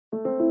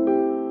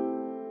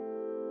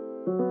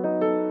I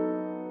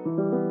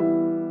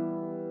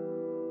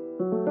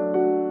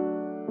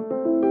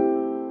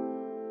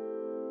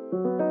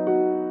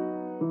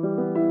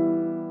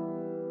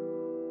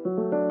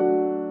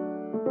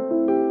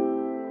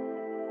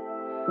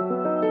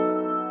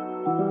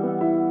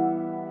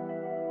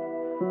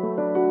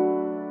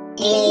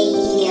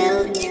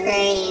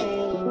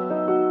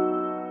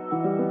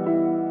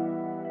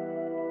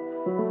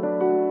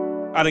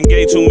done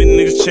gave too many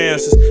niggas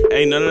chances.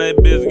 Ain't none of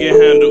that business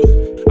get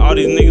handled. All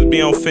these niggas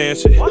be on fan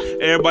shit.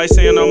 Everybody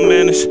saying I'm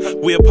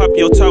managed. We'll pop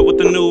your top with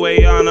the new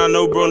AI, and I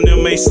know bro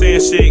them ain't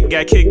saying shit.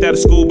 Got kicked out of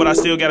school, but I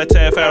still got a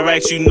tab 5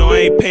 racks. You know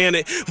I ain't paying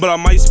it, but I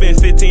might spend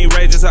 15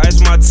 racks just to ice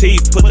my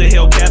teeth. Put the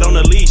Hellcat on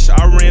the leash.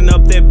 I ran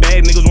up that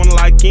bag, niggas wanna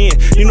lock in.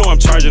 You know I'm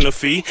charging a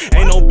fee.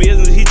 Ain't no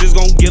business, he just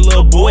gon' get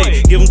little boy.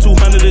 Give him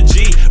 200 a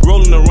G.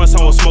 Rolling the run, so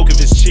I won't smoke if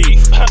it's cheap.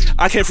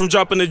 I came from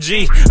dropping a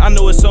G. I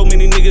know it's so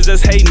many niggas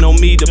that's hating on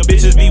me. The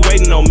bitches be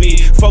waiting on me.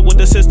 Fuck with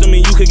the system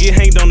and you could get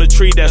hanged on the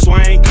tree. That's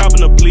why I ain't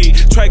copping a plea.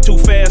 Track too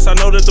fast, I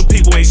know that the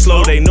people ain't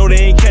slow. They know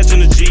they ain't catching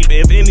the Jeep.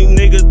 If any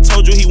nigga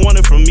told you he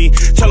wanted from me,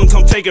 tell him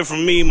come take it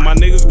from me. My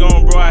niggas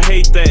gone, bro, I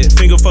hate that.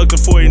 Finger fuck the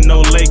 40,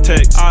 no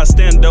latex. I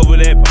stand over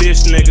that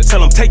bitch nigga.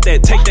 Tell him take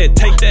that, take that,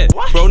 take that.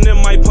 Bro,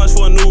 them might punch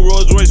for a new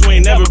Rolls Royce.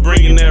 We ain't never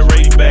bringing that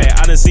race back.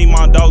 I done seen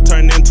my dog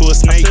turn into a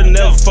snake. Should've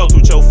never fucked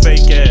with your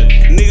fake ass.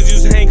 Niggas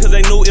used to hang cause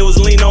they knew it was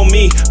lean on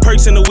me.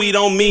 Perks and the weed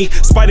on me.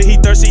 Spider, he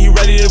thirsty, he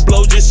ready to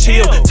blow, just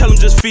chill. Tell him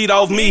just feed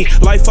off me.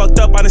 Life fucked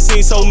up, I done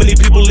seen so many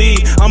people leave.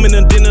 I'm in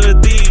the den of the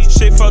D.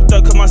 Shit fucked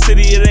up cause my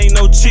city, it ain't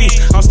no cheat.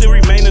 I'm still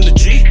remaining the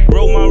G.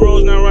 Roll my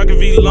rolls, now rockin'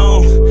 V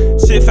long.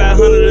 Shit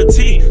 500 a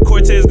T.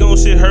 Cortez gon'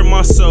 shit hurt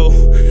my soul.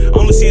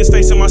 Only see his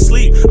face in my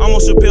sleep.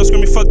 Almost a pill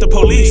screaming fuck the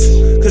police.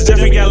 Cause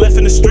Jeffrey got left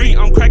in the street.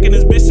 I'm cracking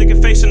his bitch,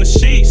 sticking face in the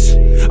sheets.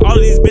 All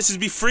of these bitches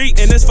be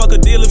freaks. And this fuck a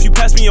deal if you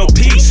pass me your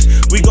piece.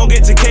 We gon'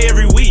 get to K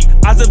every week.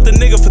 I zipped the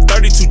nigga for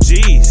 32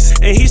 G's.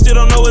 And he still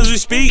don't know as we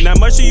speak. Not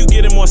much of you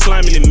getting more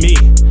slimy than me.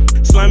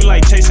 Slimy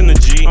like chasing the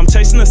G.